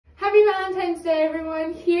Valentine's Day,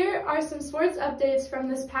 everyone! Here are some sports updates from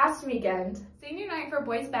this past weekend. Senior night for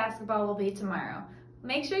boys basketball will be tomorrow.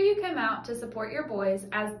 Make sure you come out to support your boys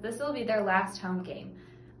as this will be their last home game.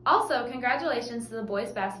 Also, congratulations to the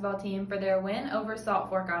boys basketball team for their win over Salt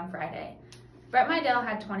Fork on Friday. Brett Mydell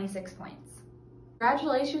had 26 points.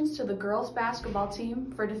 Congratulations to the girls basketball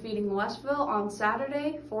team for defeating Westville on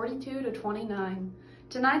Saturday 42-29.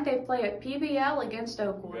 Tonight they play at PBL against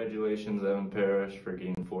Oakwood. Congratulations Evan Parrish for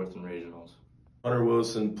getting 4th in regionals. Hunter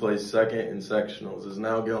Wilson placed 2nd in sectionals, is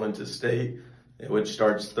now going to state, which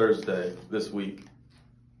starts Thursday this week.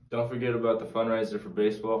 Don't forget about the fundraiser for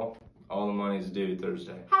baseball. All the money is due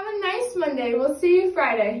Thursday. Have a nice Monday. We'll see you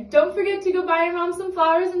Friday. Don't forget to go buy your mom some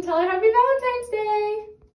flowers and tell her Happy Valentine's Day.